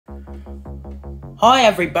Hi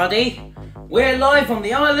everybody, we're live on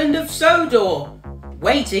the island of Sodor,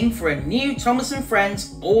 waiting for a new Thomas &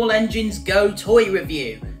 Friends All Engines Go toy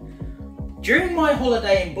review. During my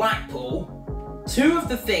holiday in Blackpool, two of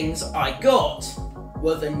the things I got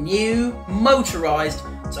were the new motorised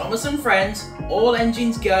Thomas & Friends All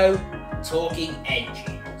Engines Go talking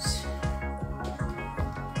engines.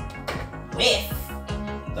 Whiff,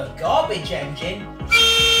 the garbage engine,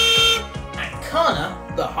 and Kana,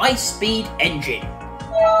 the high-speed engine.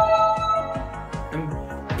 And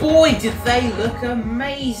boy, did they look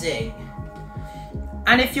amazing!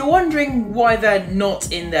 And if you're wondering why they're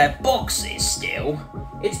not in their boxes still,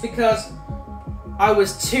 it's because I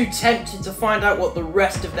was too tempted to find out what the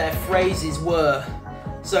rest of their phrases were,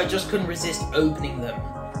 so I just couldn't resist opening them.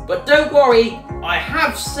 But don't worry, I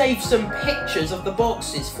have saved some pictures of the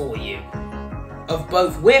boxes for you, of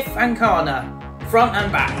both Whiff and Kana, front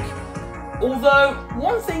and back. Although,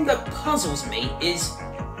 one thing that puzzles me is,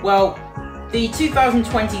 well, the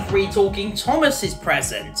 2023 Talking Thomas is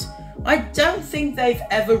present. I don't think they've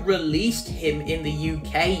ever released him in the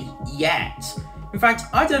UK yet. In fact,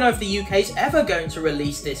 I don't know if the UK's ever going to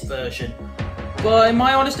release this version. But in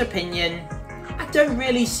my honest opinion, I don't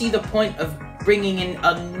really see the point of bringing in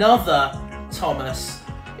another Thomas.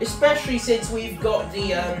 Especially since we've got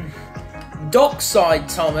the dockside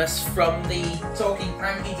Thomas from the Talking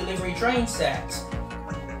Cranky delivery train set.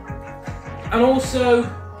 And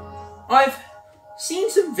also, I've seen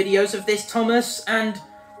some videos of this Thomas, and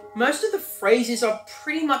most of the phrases are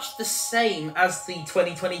pretty much the same as the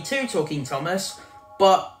 2022 Talking Thomas,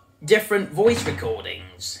 but different voice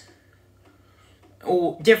recordings.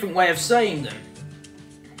 Or different way of saying them.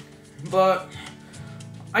 But,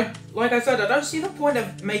 like I said, I don't see the point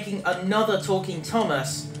of making another Talking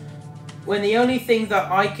Thomas when the only thing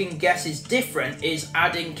that I can guess is different is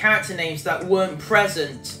adding character names that weren't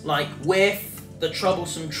present, like Whiff, the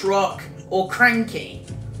Troublesome Truck, or Cranky.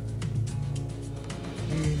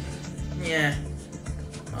 Yeah.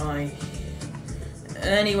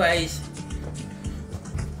 Anyways,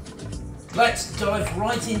 let's dive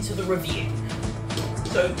right into the review.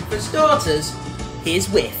 So, for starters, here's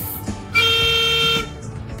Whiff.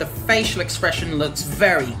 The facial expression looks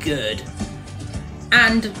very good.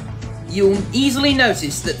 And you'll easily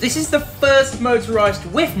notice that this is the first motorised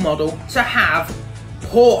Whiff model to have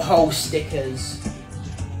porthole stickers.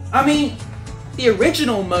 I mean, the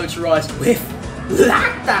original motorised Whiff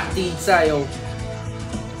lacked that detail.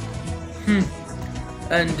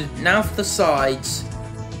 And now for the sides.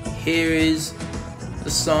 Here is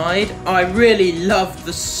the side. I really love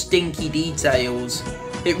the stinky details.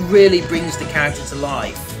 It really brings the character to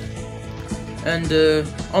life. And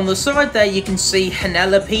on the side there you can see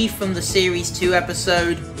Penelope from the Series 2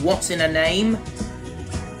 episode What's in a Name?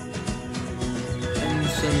 And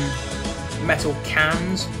some metal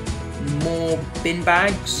cans, more bin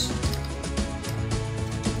bags.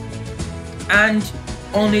 And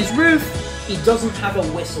on his roof he doesn't have a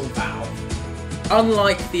whistle valve,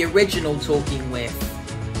 unlike the original Talking Whiff.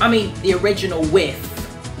 I mean the original Whiff.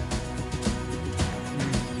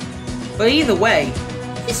 But either way,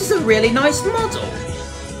 this is a really nice model.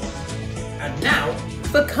 And now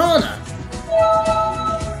for Kana.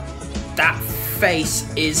 That face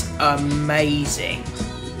is amazing.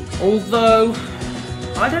 Although,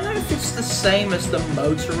 I don't know if it's the same as the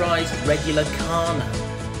motorised regular Kana.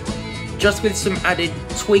 Just with some added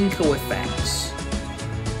twinkle effects.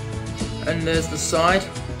 And there's the side.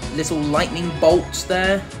 Little lightning bolts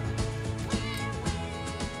there.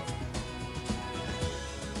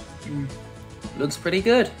 Looks pretty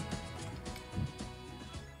good.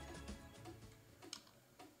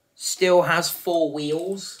 Still has 4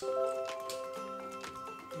 wheels.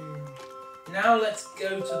 Now let's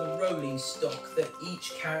go to the rolling stock that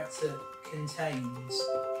each character contains,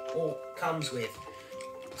 or comes with.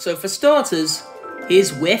 So for starters, here's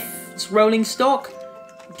Whiff's rolling stock.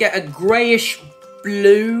 Get a greyish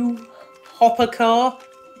blue hopper car.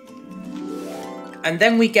 And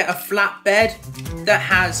then we get a flatbed that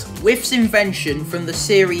has Whiff's invention from the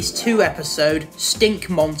Series 2 episode Stink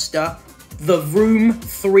Monster, the Vroom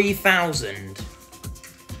 3000.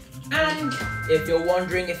 And if you're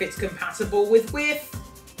wondering if it's compatible with Whiff,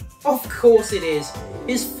 of course it is.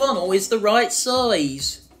 His funnel is the right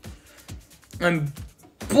size. And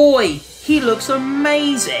boy, he looks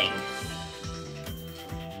amazing.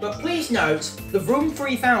 But please note, the Vroom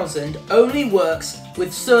 3000 only works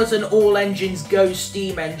with certain All Engines Go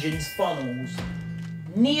steam engines funnels.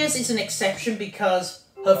 Nia's is an exception because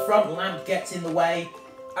her front lamp gets in the way,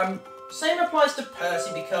 and same applies to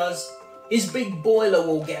Percy because his big boiler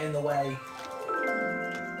will get in the way.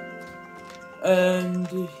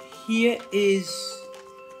 And here is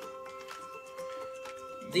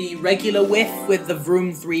the regular Whiff with the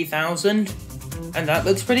Vroom 3000, and that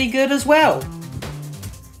looks pretty good as well.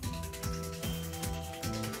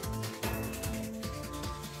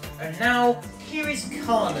 And now, here is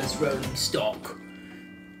Kana's rolling stock.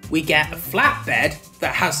 We get a flatbed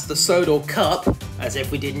that has the Sodor cup, as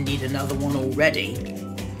if we didn't need another one already.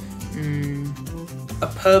 A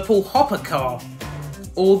purple hopper car.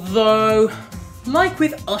 Although, like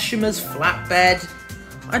with Ushima's flatbed,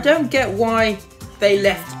 I don't get why they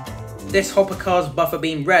left this hopper car's buffer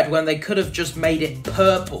being red when they could have just made it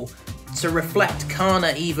purple to reflect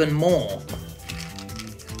Kana even more.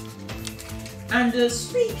 And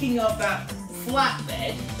speaking of that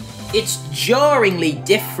flatbed, it's jarringly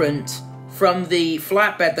different from the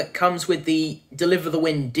flatbed that comes with the Deliver the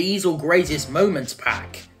Wind Diesel Greatest Moments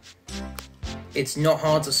pack. It's not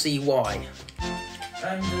hard to see why.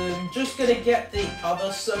 And I'm just gonna get the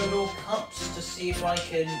other Sodor cups to see if I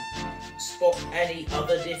can spot any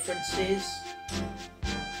other differences.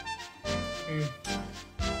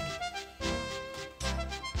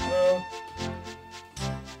 Well,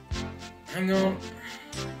 hang on.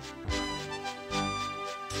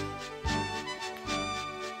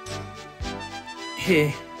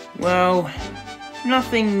 Here, well,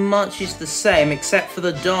 nothing much is the same except for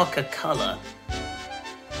the darker colour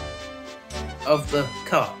of the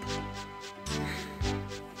cup.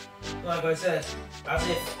 Like I said, as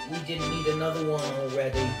if we didn't need another one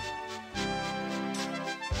already.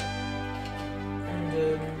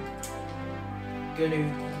 And gonna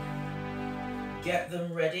get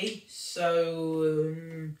them ready so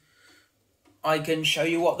I can show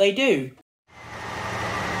you what they do.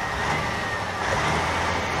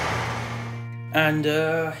 And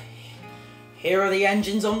here are the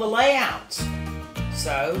engines on the layout.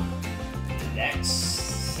 So let's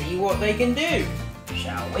see what they can do,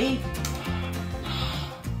 shall we?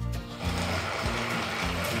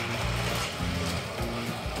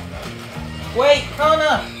 Wait,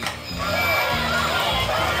 Kana!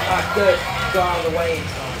 Ah, good. Got out of the way in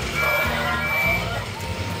time.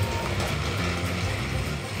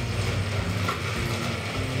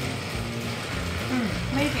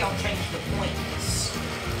 Maybe I'll change the points.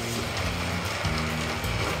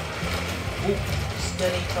 Ooh,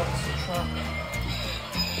 steady tops the truck.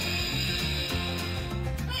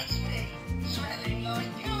 Smelling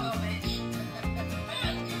like garbage.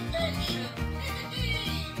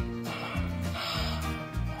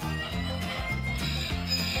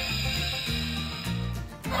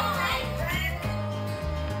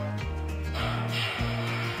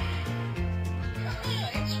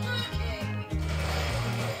 It's working.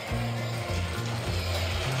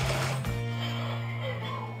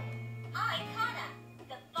 Hi, Kana.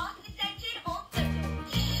 The box is engine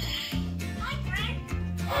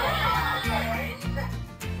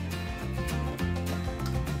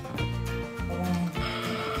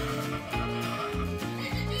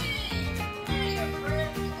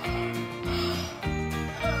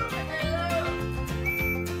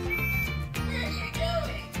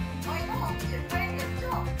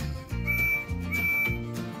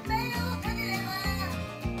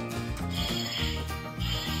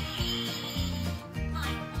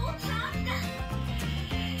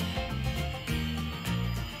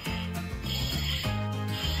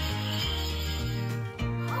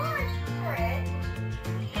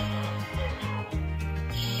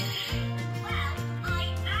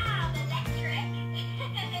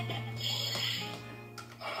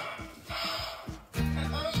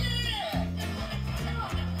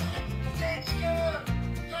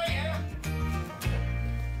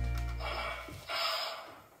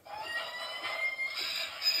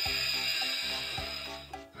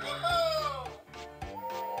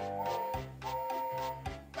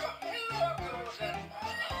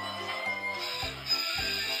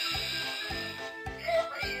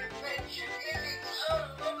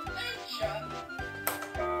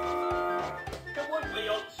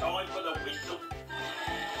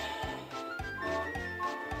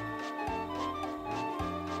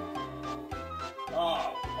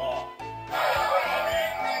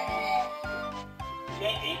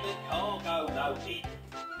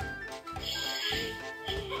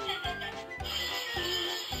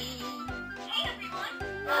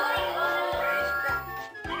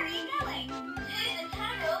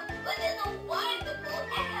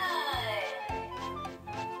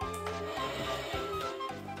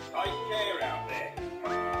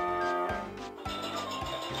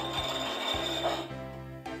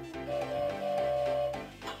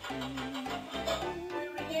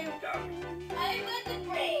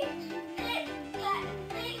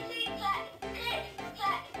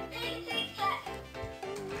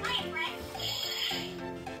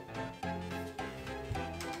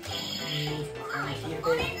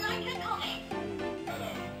on it like a comic.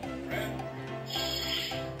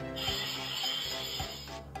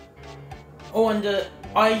 Oh, and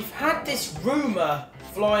I've had this rumour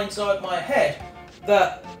fly inside my head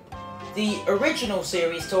that the original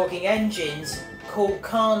series Talking Engines called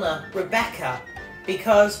Kana Rebecca,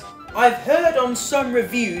 because I've heard on some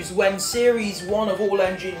reviews when Series 1 of All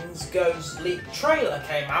Engines Go's leaked trailer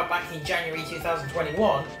came out back in January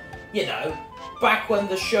 2021, you know, back when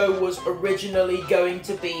the show was originally going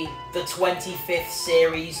to be the 25th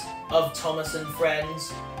series of Thomas and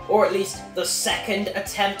Friends, or at least the second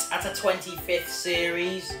attempt at a 25th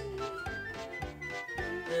series.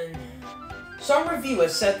 Some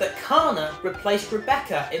reviewers said that Kana replaced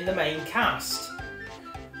Rebecca in the main cast,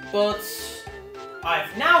 but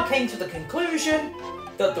I've now came to the conclusion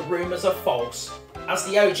that the rumours are false, as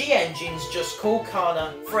the OG engines just call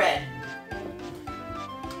Kana Friend.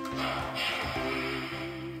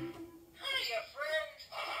 Hiya, friend.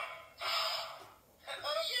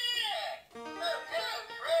 Oh, yeah.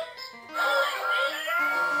 Oh,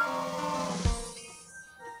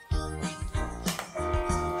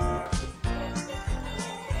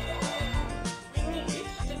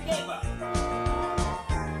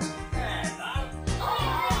 hello,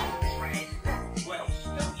 friends. Well,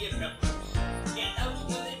 stop your numbers. Get those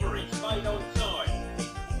deliveries made on time.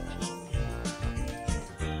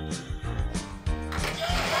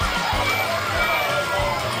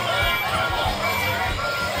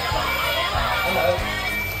 Hello.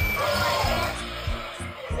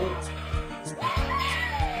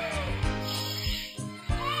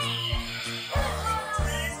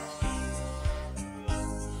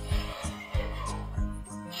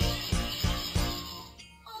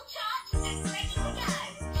 All charged and ready to go.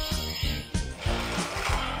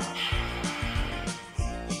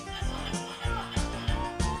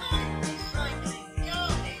 Recycling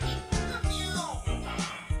garbage.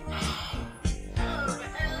 Oh,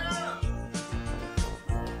 hello.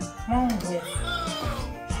 Come on, with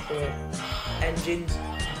engines.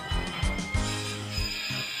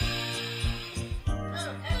 Oh,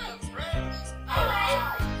 hello, friends. Hello,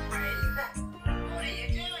 friend. What are you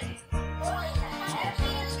doing?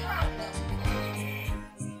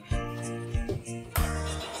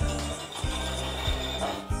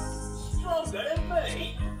 Stronger than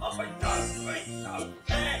me? I don't think so. Hello.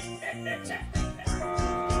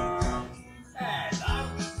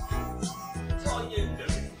 What are you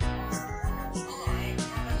doing? I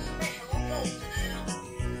have a special job to do.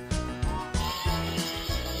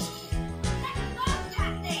 Let's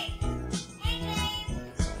broadcast it.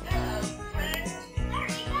 Hello, friends. Where are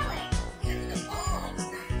you going? To the farm.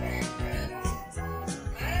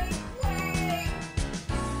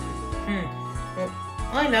 Well,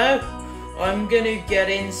 I know. I'm gonna get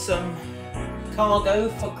in some cargo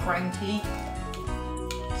for Cranky.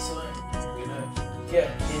 So I'm gonna get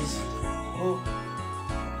his hook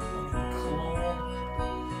and claw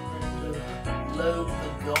and load the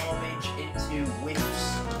garbage into Whiff's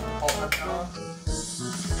hopper car.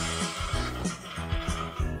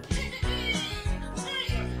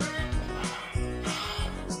 Hiya, friend.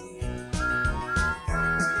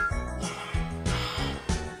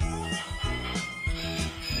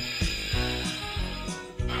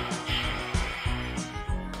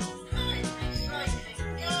 I'm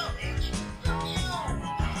recycling garbage.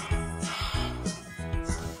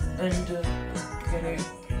 And gonna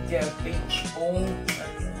get a beach ball and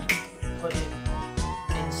put it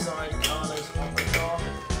inside Carla's hopper car.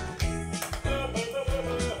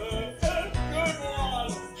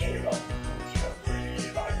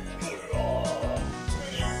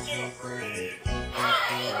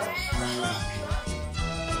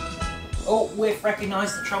 Oh, we've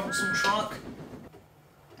recognised the troublesome truck.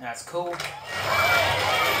 That's cool.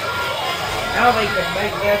 Now they can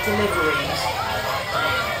make their deliveries.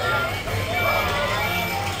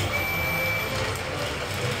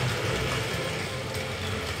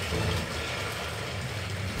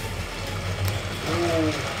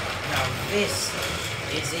 Ooh, now this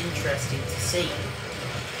is interesting to see.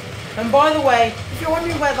 And by the way, if you're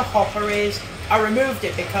wondering where the hopper is, I removed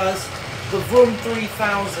it because the Vroom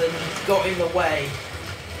 3000 got in the way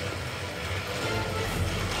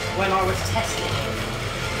when I was testing it.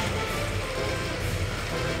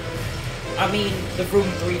 I mean, the Vroom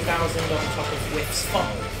 3000 on top of Whiff's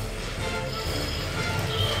funnel.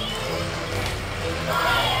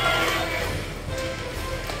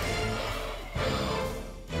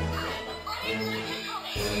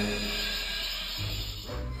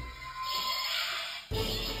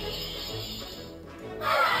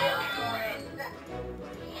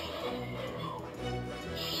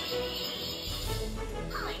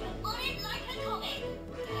 I'm on it like a comic.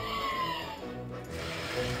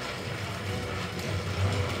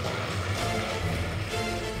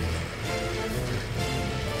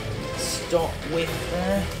 stop Whiff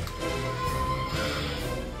there.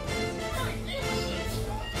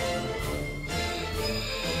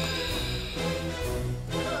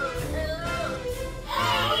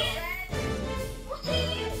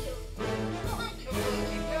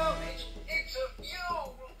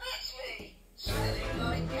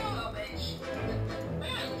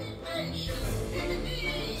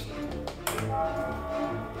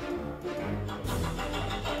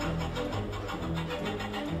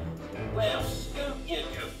 Well, scoop your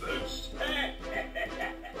caboose.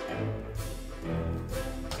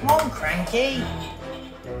 Come on, Cranky.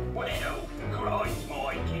 Well, Christ,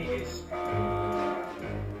 my kids.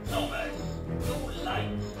 Thomas, you're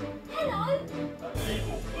late. Hello. A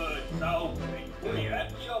little bird told me we have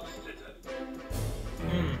jobs to do.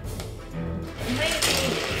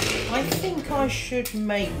 Maybe I think I should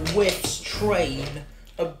make Whiff's train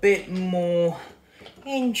a bit more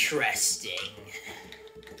interesting.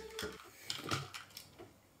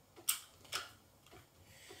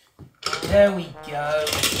 There we go.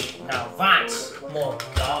 Now that's more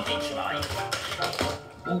garbage-like.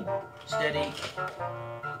 Ooh, steady.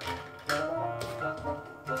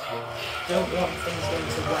 Don't want things going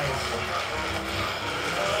to waste.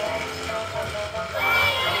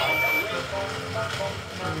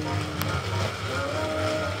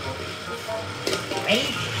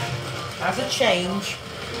 Maybe, as a change,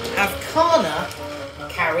 have Kana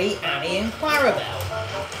carry Annie and Clarabelle.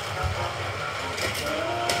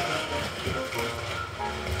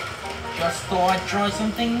 Just thought I'd try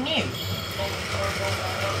something new.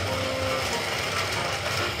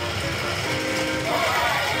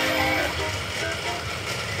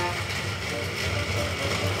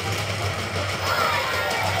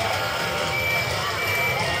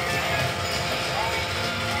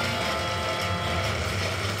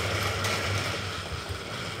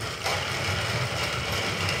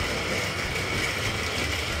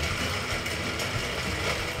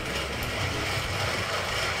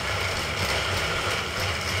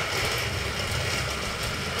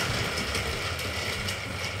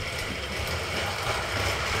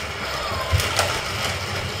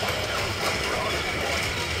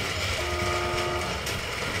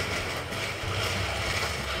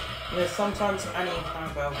 Yeah, sometimes Annie and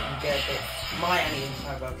Clarabelle can get a bit. My Annie and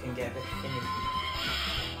Clarabelle can get a bit finicky.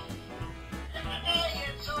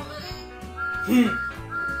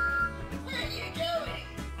 Where are you going?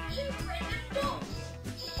 To Brendam Docks.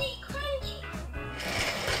 To see Cranky.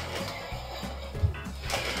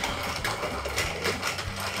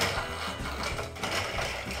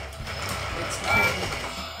 It's cool.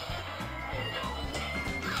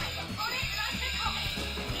 Hi, Kana.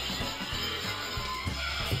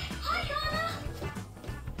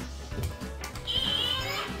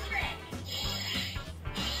 Electric.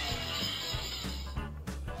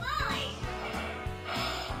 Hi.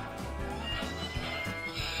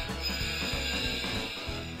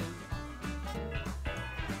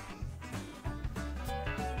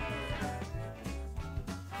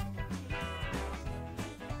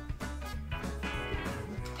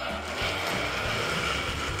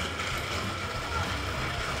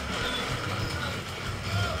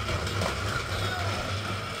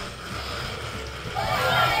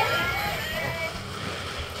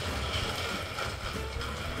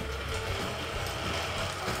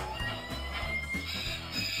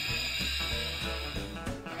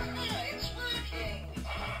 It's working.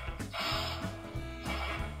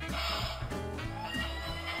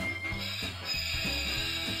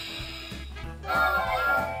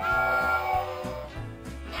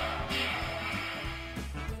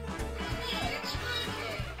 It's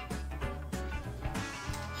working.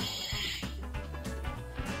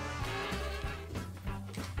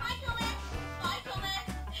 Bye, Thomas. Bye, Thomas.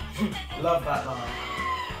 Love that line.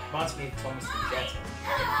 Reminds me of Thomas the Jet.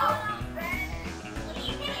 What do you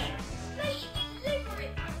mean? They should deliver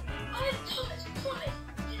it. I'm Thomas, promise.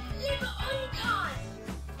 Deliver on time.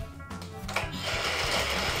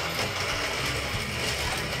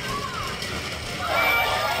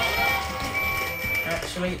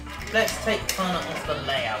 Actually, let's take Kana off the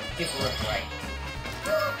layout. Give her a break.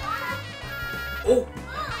 Oh!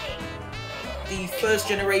 The first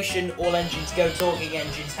generation all engines go talking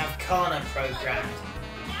engines have Kana programmed.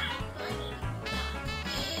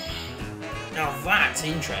 Now that's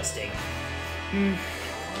interesting.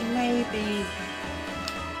 Maybe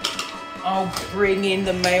I'll bring in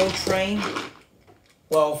the mail train.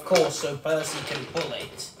 Well, of course, so Percy can pull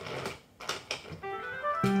it.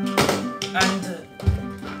 And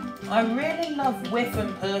I really love Whiff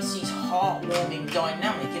and Percy's heartwarming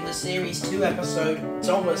dynamic in the Series 2 episode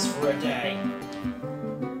Thomas for a Day.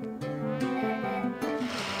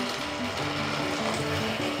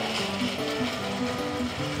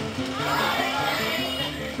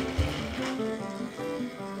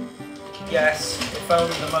 Yes, if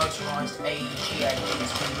only the motorised AEG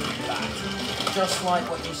engines can do that. Just like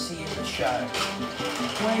what you see in the show.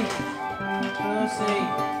 Wait, Percy.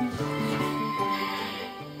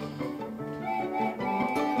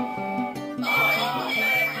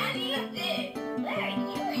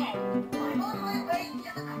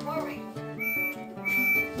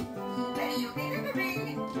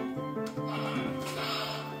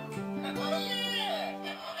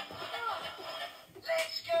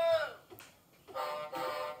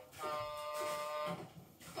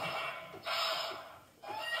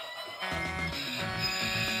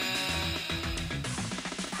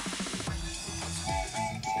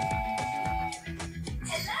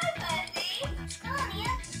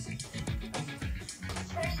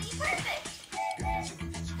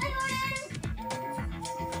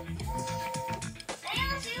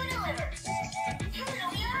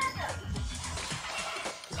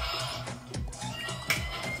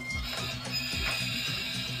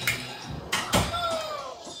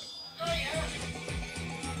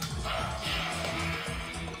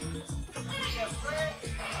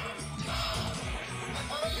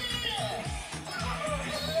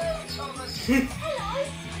 Hello?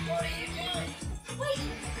 What are you doing? Wait,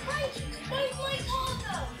 Cranky, where's my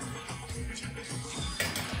cargo?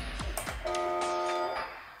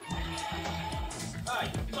 Hey,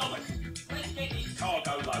 Thomas, let's get this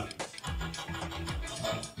cargo loaded.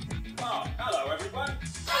 Oh, hello everyone.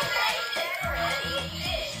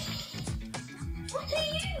 What are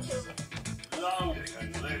you doing? Loading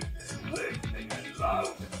and lifting, lifting and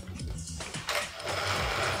loading.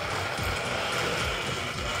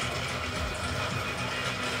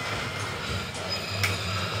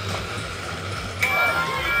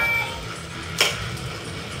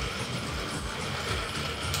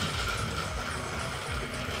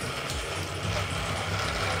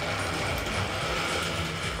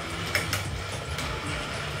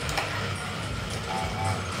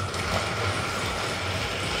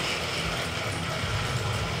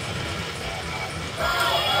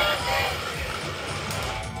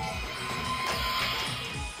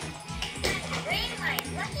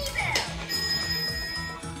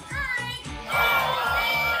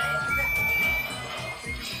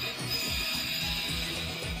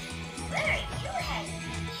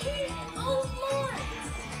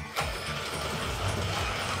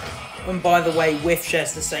 And by the way, Whiff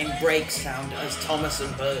shares the same brake sound as Thomas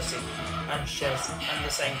and Percy, and shares the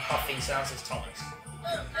same puffing sounds as Thomas.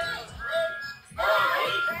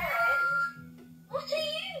 What are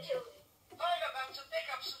you doing? I'm about to pick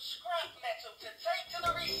up some scrap metal to take to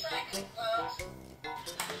the recycling plant.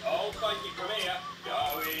 Oh, thank you from here.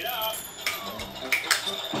 Going up.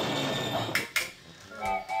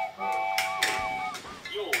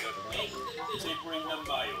 You're the best at delivering the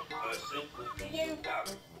mail, Percy. Do you know?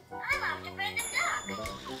 I'm off to Brendam Docks.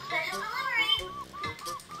 Special delivery.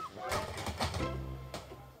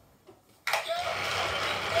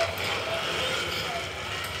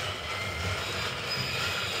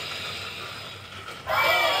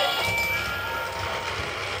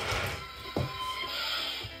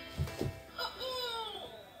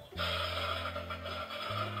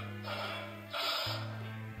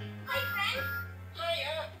 Hi, friends.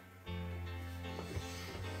 Hiya.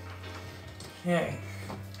 Okay.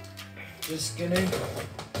 Just gonna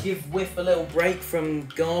give Whiff a little break from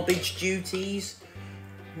garbage duties.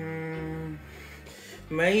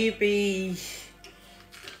 Maybe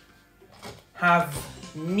have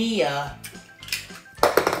Nia.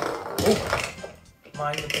 Oh,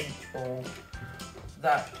 mind the beach ball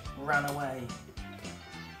that ran away.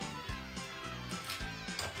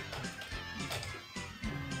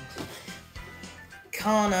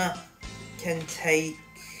 Kana can take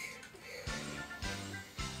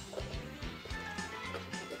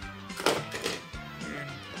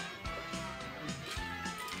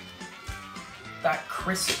that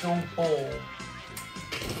crystal ball.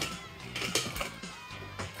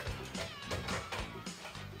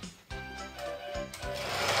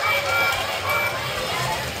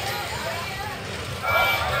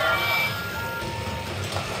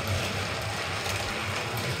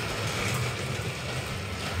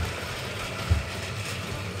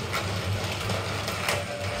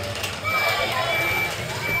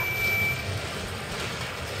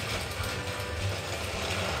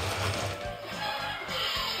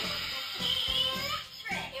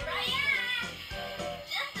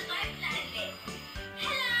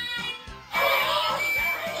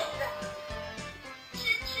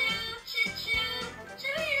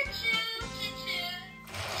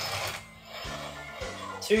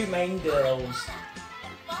 Two main girls.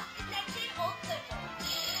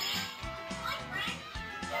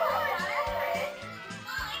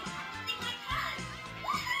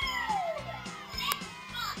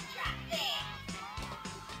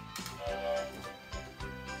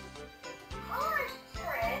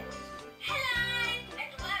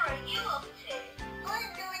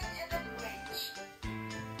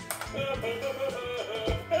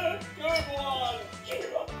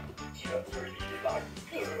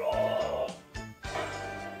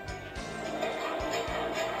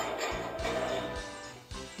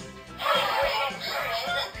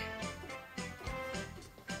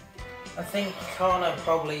 think Kana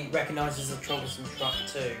probably recognises the troublesome truck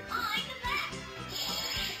too.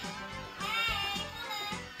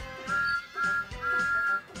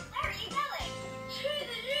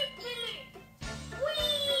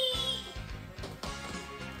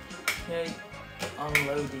 Okay,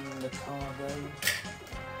 unloading the cargo.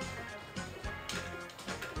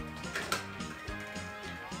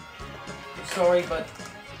 Sorry, but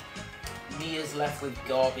Mia's left with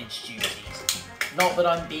garbage duties. Not that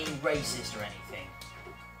I'm being racist or anything.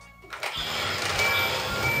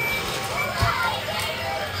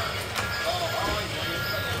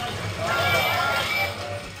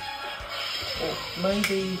 Or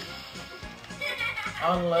maybe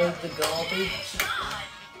unload the garbage.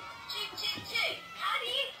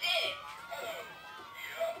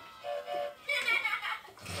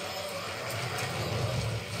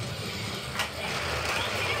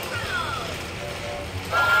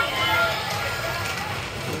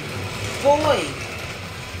 Boy,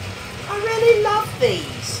 I really love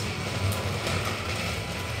these.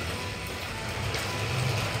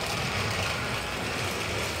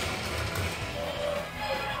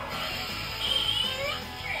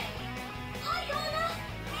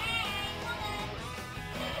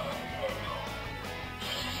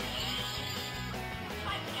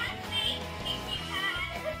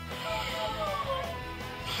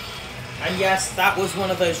 And yes, that was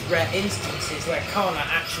one of those rare instances where Kana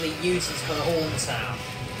actually uses her horn sound.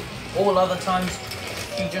 All other times,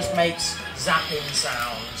 she just makes zapping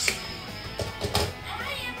sounds.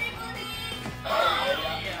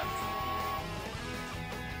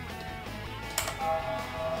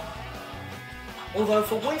 Although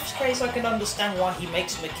for Whiff's case, I can understand why he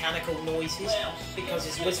makes mechanical noises, because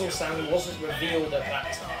his whistle sound wasn't revealed at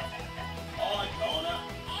that time.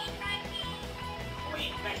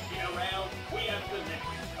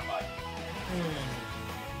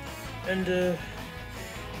 And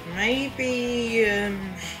maybe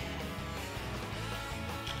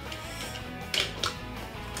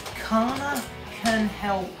Kana can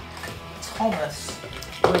help Thomas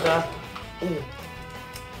with a.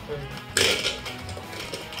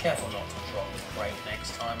 Careful not to drop the crate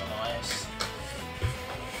next time, Elias.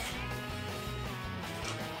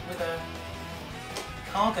 With a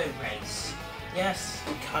cargo race. Yes,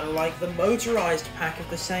 kind of like the Motorised pack of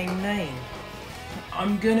the same name.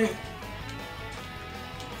 I'm gonna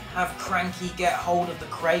have Cranky get hold of the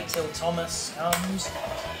crate till Thomas comes.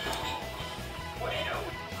 Well,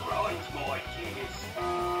 right, my kids.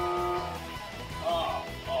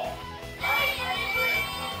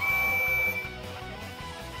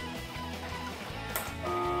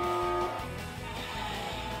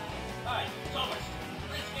 Hey, Thomas,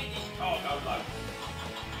 let's get this cargo load.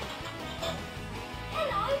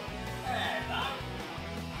 Hello. Hello.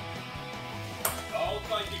 I'll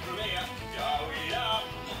take it from here. Go it up.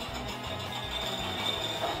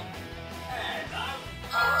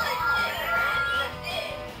 Hello.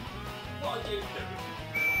 What are you doing?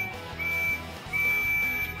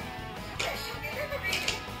 Special delivery.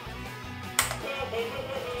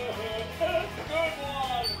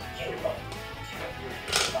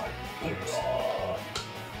 Good one.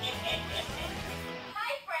 Hi,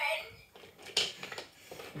 friend.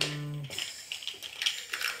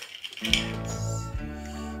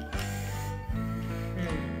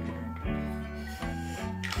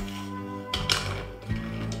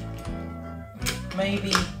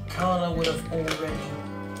 Maybe Kana would have already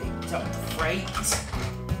picked up the freight.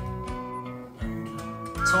 And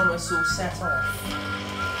Thomas will set off.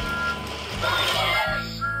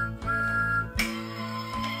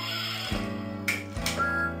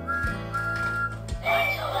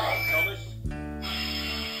 Thomas.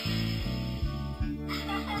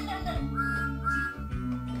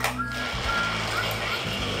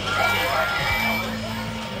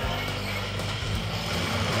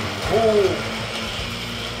 Oh!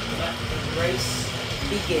 Let the race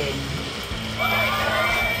begin.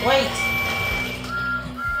 Wait!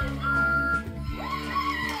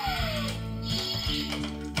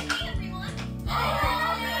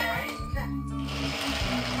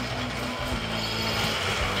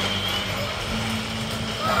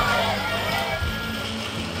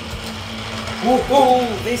 Woohoo!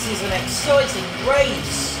 This is an exciting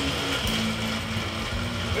race!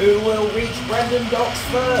 Who will reach Brendam Docks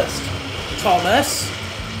first? Thomas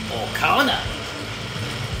or Kana?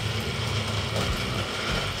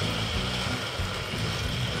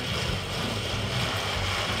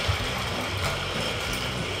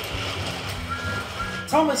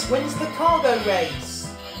 Thomas wins the cargo race!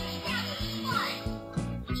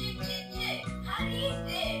 How do you do?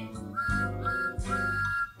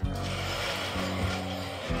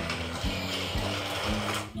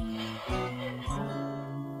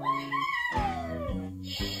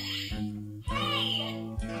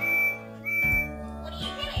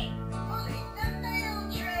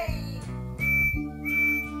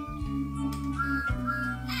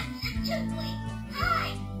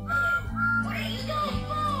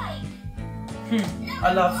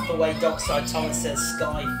 I love the way Dockside Thomas says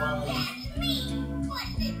Sky 5. That's me,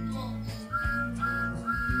 Blessed Balls.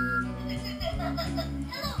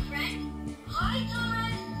 Hello, friend. Hi,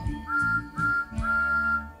 Thomas.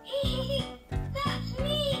 That's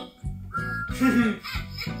me.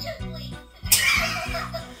 Absolutely.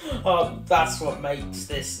 Oh, that's what makes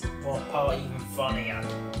this part even funnier.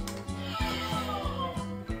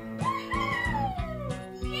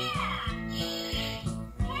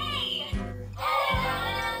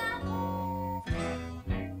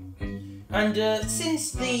 And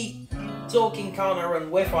since the Talking Kana and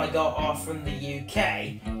Whiff I got are from the UK,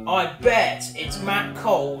 I bet it's Matt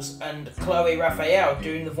Coles and Chloe Raphael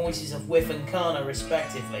doing the voices of Whiff and Kana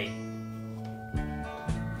respectively.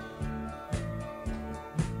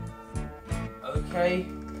 Okay,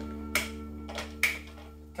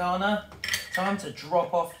 Kana, time to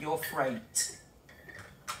drop off your freight.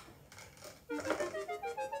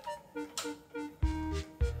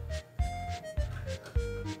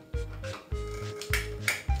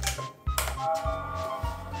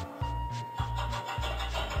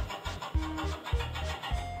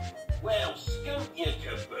 Well, scoot your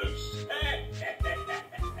caboose.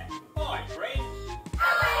 Hi, friends.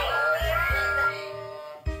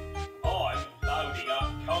 I'm loading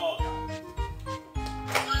up cargo.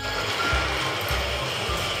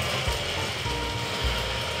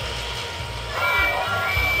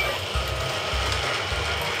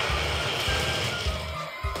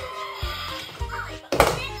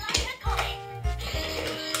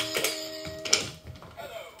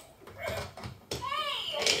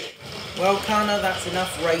 Well, Kana, that's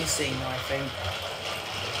enough racing, I think.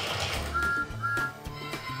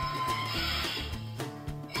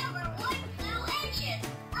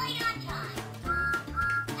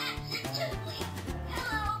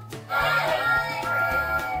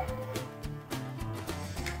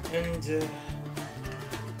 And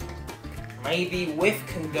maybe Whiff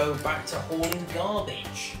can go back to hauling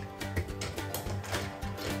garbage.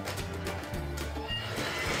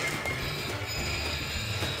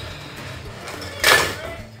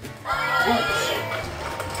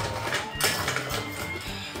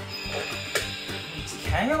 It's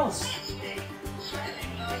chaos.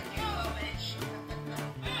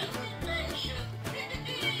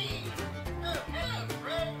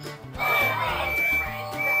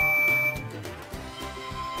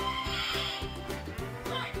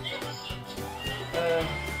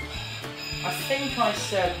 I think I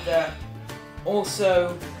said that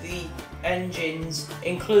also the engines,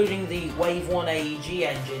 including the Wave 1 AEG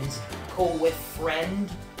engines, call with friend.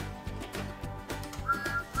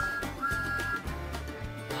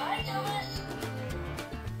 Hi, Thomas.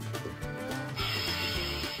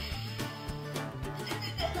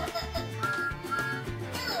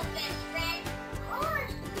 Hello, best friend. Hi,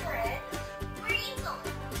 friend. Where are you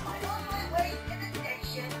going? I'm on my way to the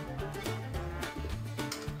station.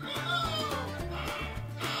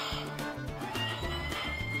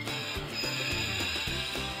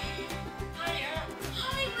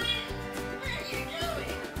 Hi, Win. Where are you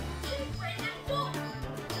going? To Brendam Docks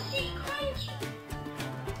to see Cranky.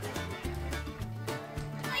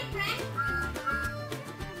 Hi, friend.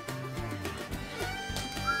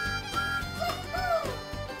 Woohoo!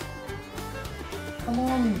 Come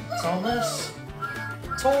on, Thomas.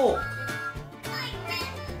 Talk. Hi,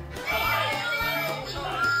 friend. Hello.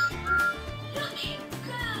 Looking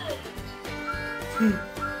good.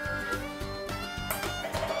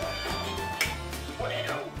 Well,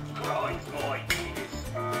 right, my kids.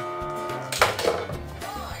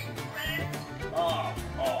 Hi, friend.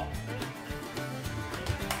 Oh.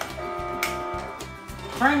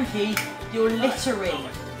 Cranky, you're littering.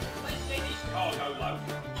 Let's see this cargo load.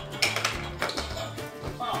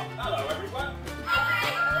 Oh, hello, everyone.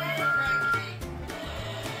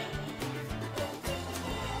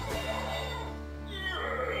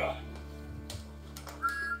 Yeah.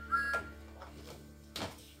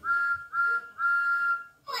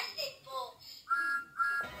 Blessed Balls.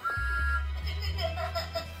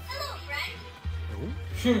 Hello,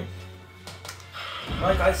 friend.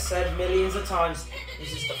 Like I said millions of times,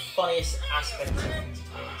 this is the funniest aspect of these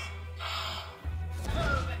toys.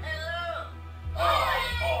 Hello. Hi,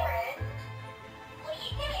 friend. What are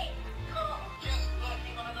you doing? Oh, just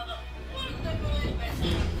working on another wonderful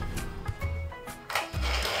invention.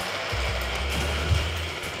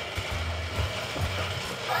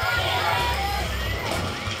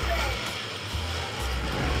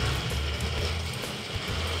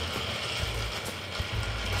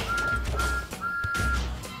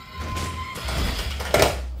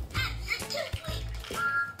 Absolutely.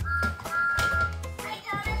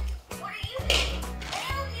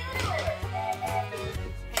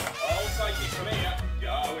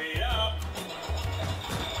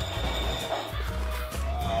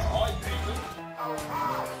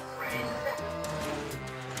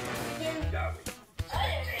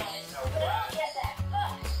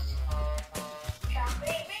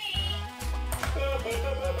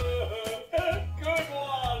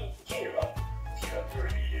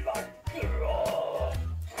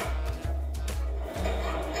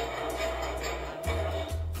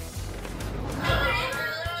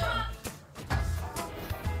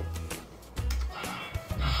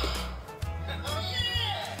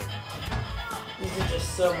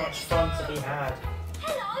 so much fun to be had.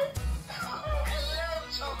 Hello. Hello,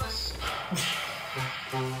 Thomas.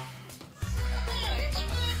 Yeah, it's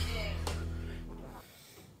working.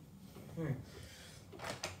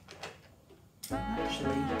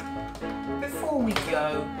 Actually, before we go,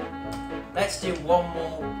 let's do one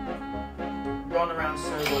more run around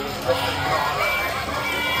Snowball with Whiff and Kana.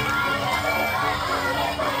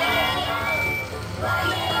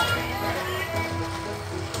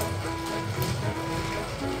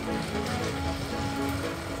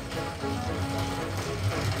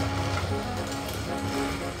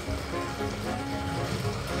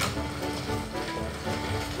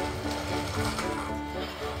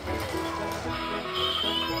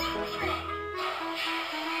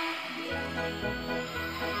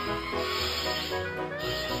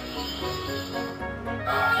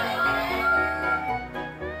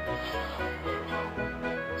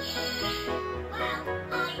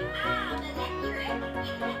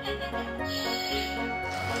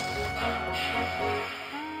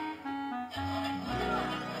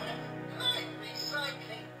 Like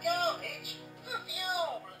recycling garbage for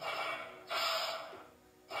fuel.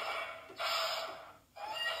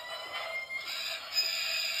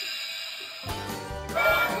 Where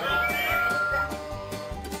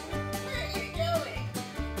are you going?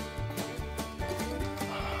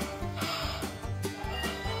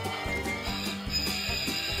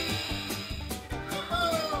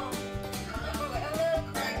 Oh, hello,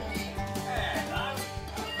 Cranky. Hello.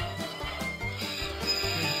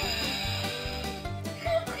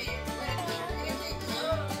 Every adventure is its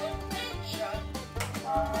own adventure.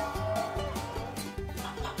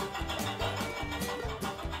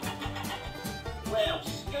 Well,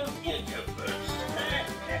 scoot your goobers.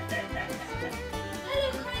 Hello,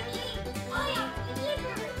 Cranky. I am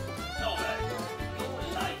delivery. Thomas, you're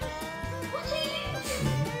late. What is?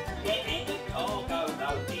 Get in the cargo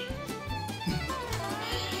loaded.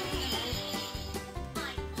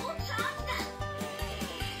 I'm Motorised.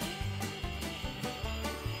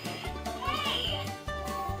 Hey!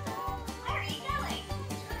 Where are you going?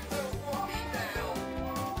 The wash now.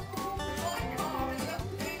 My car is a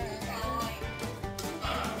pigsty.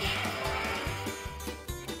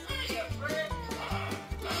 Hiya, friend.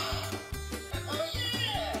 Oh,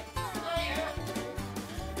 yeah. Hiya.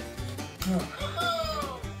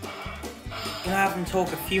 Oh. Gonna have them talk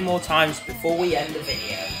a few more times before we end the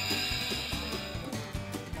video.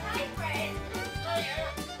 Hi, friend. Hiya.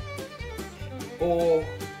 Or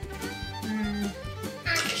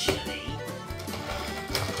actually,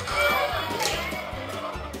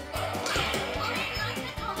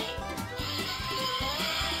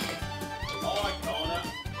 Hi, Connor.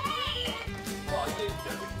 What are you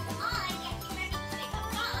doing?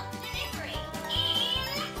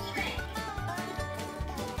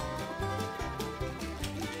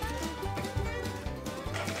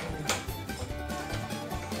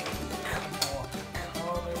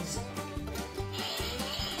 cars,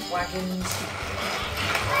 wagons.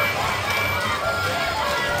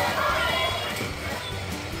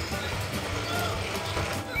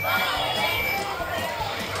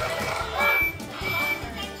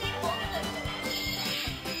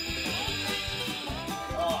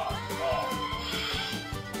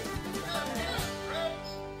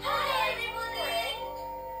 Hi, everyone.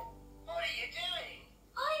 What are you doing?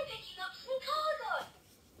 I'm picking up some cargo.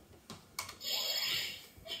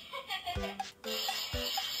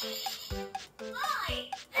 Hi.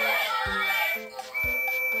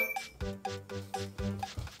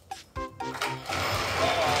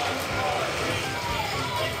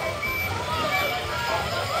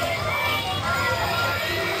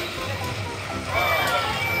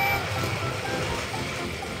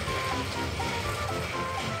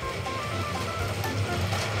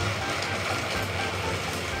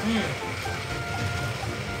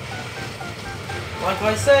 Like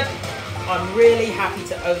I said, I'm really happy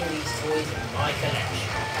to own these toys in my collection.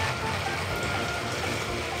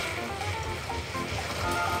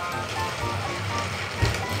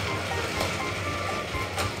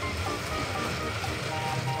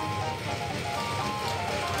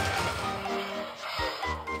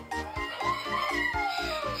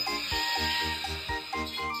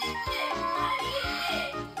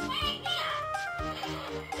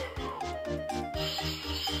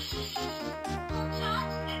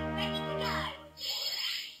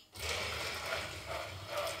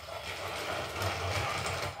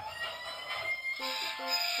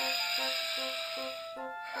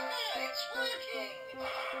 It's working.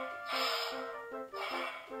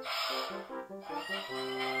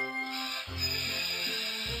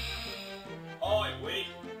 Hi, Whiff.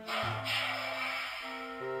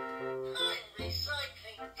 I'm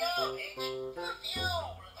recycling garbage for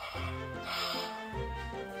fuel.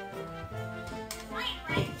 My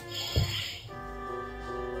friend.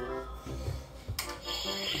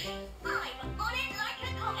 I'm on it like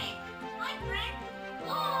a comet. My friend.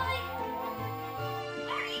 Bye.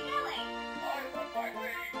 Where are you going? I'm on my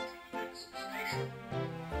way to the next station.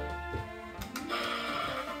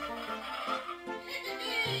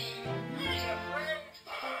 Hiya, friend.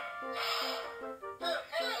 Oh,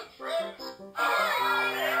 hello, friends.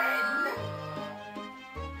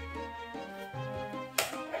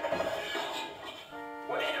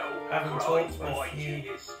 Well, Haven't talked for a few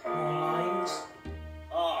years. lines.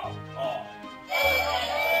 Oh.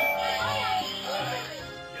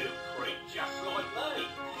 You creep just like me.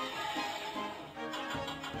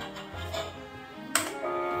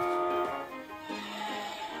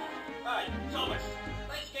 Hey, Thomas,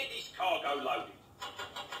 let's get this cargo loaded.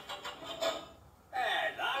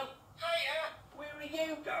 Hello. Hiya. Where are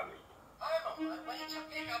you going? I'm on my way to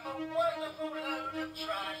pick up a wonderful load of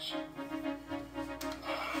trash.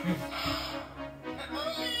 Oh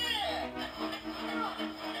yeah!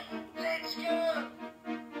 Let's go!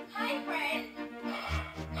 Hi, friend.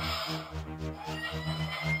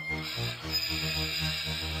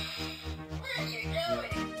 Where are you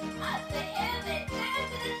going? Up the hill and down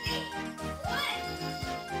to the sea. What?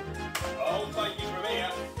 I'll take you from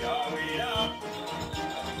here. Going up.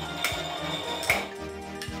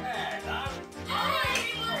 Hello. Hi,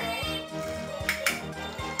 friend.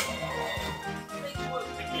 Let's work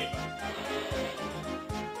together.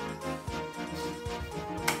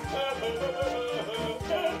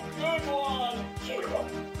 Good one.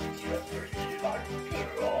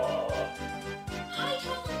 Hi,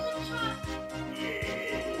 Thomas and Trump.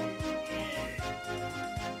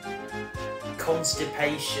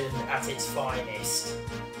 Constipation at its finest.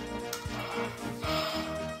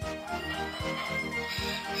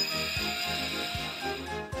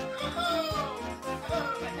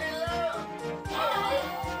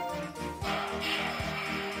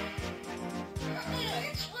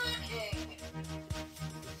 It's working.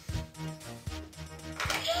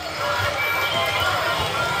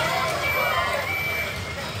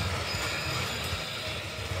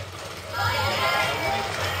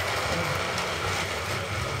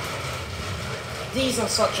 These are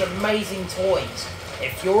such amazing toys.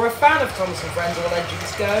 If you're a fan of Thomas and Friends All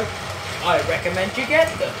Engines Go, I recommend you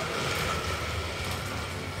get them.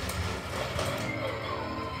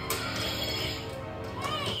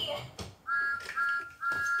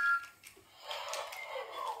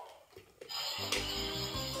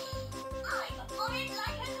 I'm on it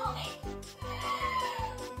like a comet.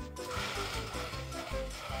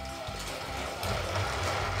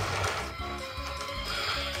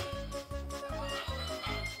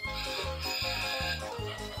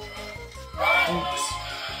 Oops.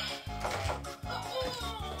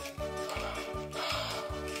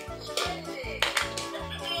 Splendid.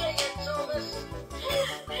 Thomas.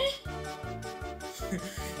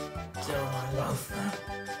 Don't I love that?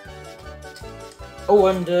 Oh,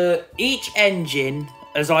 and each engine,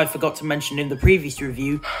 as I forgot to mention in the previous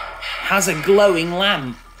review, has a glowing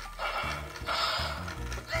lamp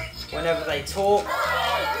whenever they talk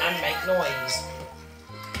and make noise.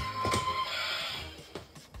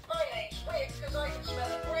 My name's Whiff because I can smell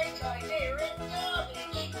a great idea in garbage.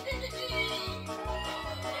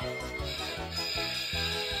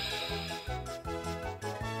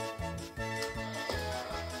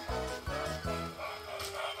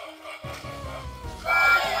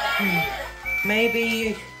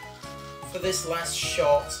 Maybe for this last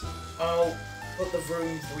shot, I'll put the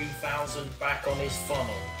Vroom 3000 back on his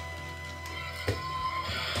funnel.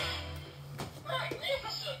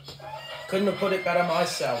 Magnificent. Couldn't have put it better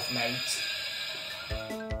myself, mate.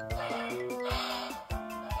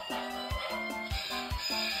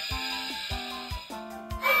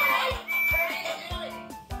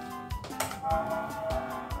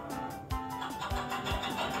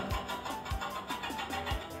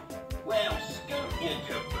 Well, scoot your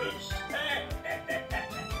caboose.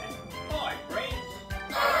 Hi, friends.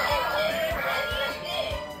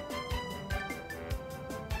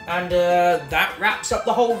 And that wraps up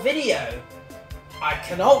the whole video. I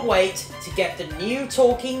cannot wait to get the new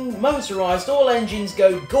talking motorised all engines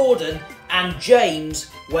go Gordon and James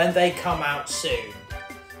when they come out soon.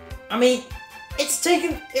 I mean, it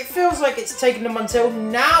feels like it's taken them until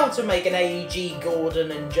now to make an AEG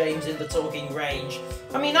Gordon and James in the talking range.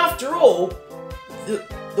 I mean, after all,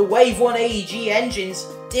 the Wave 1 AEG engines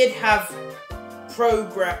did have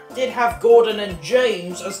Gordon and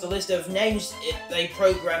James as the list of names they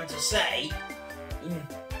programmed to say.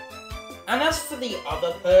 And as for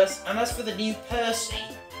the new Percy,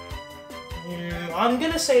 I'm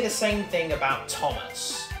gonna say the same thing about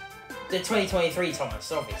Thomas. The 2023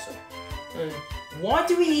 Thomas, obviously. Why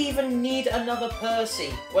do we even need another Percy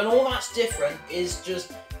when all that's different is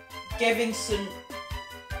just giving some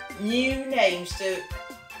new names to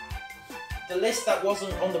the list that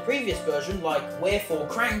wasn't on the previous version, like Whiff or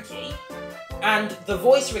Cranky, and the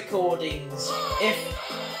voice recordings, if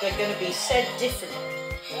they're going to be said differently.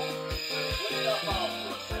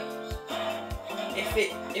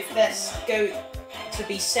 If they're going to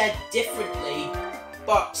be said differently,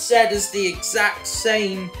 but said as the exact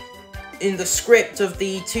same in the script of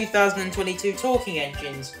the 2022 Talking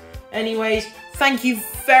Engines. Anyways, thank you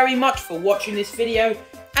very much for watching this video,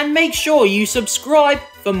 and make sure you subscribe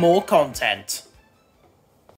for more content.